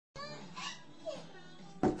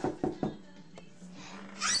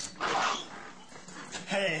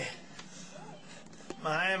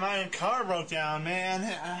broke down, man.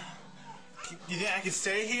 You think I could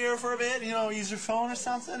stay here for a bit? You know, use your phone or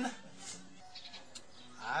something?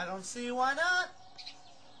 I don't see why not.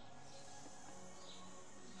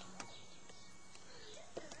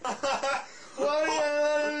 Why do you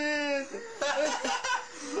let him in?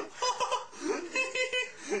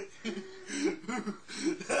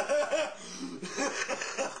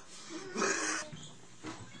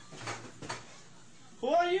 Who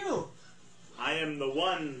are you? I am the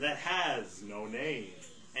one that has no name,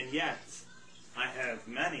 and yet I have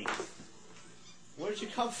many. Where did you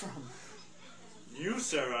come from? You,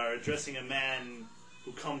 sir, are addressing a man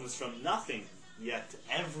who comes from nothing, yet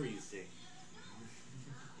everything.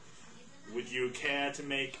 Would you care to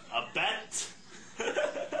make a bet?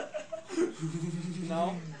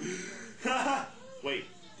 No. Wait,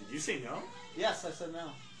 did you say no? Yes, I said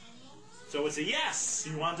no. So it's a yes!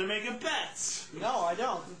 You want to make a bet! No, I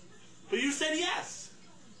don't. But you said yes!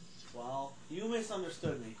 Well, you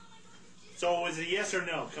misunderstood me. So is it yes or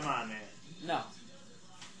no? Come on, man. No.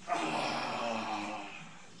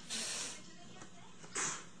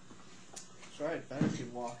 That's right, better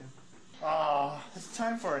keep walking. Oh, it's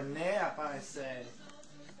time for a nap, I say.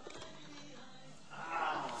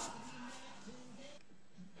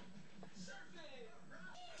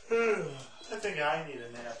 I think I need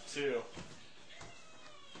a nap too.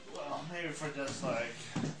 Well, maybe for just like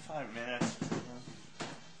 5 minutes.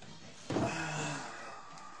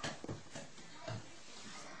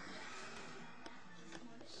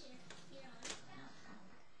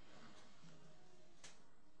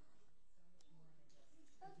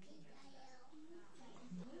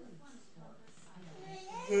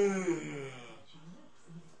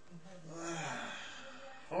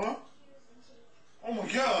 Huh? Oh my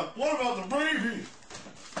God, what about the baby?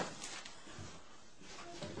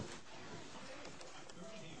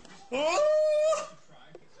 Oh!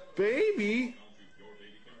 Baby?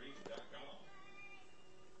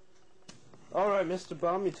 Alright, Mr.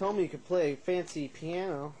 Bum, you told me you could play fancy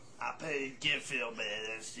piano. I paid Get Feel Better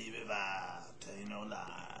than Stevie Vai. Tell you no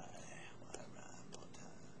lie.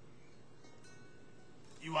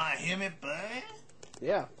 You wanna hear me, bud?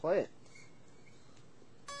 Yeah, play it.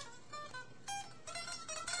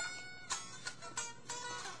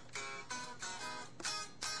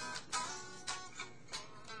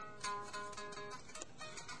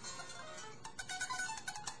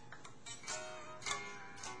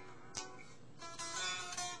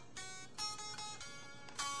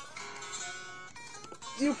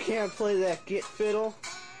 You can't play that Git fiddle.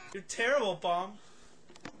 You're terrible, Bum.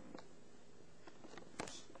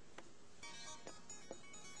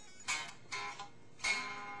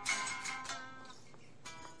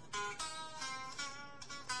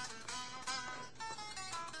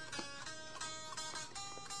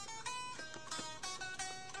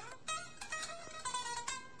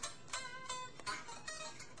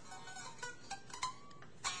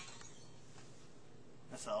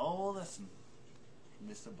 That's an old lesson,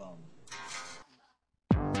 Mr. Bum.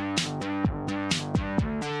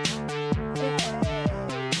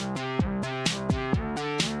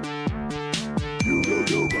 You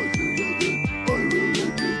don't know about nothing. I will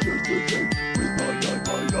leave you just the same. With my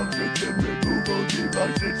oxygen removal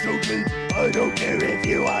device, it's so clean. I don't care if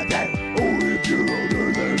you are dead or if you're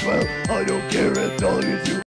older as well. I don't care if all you do.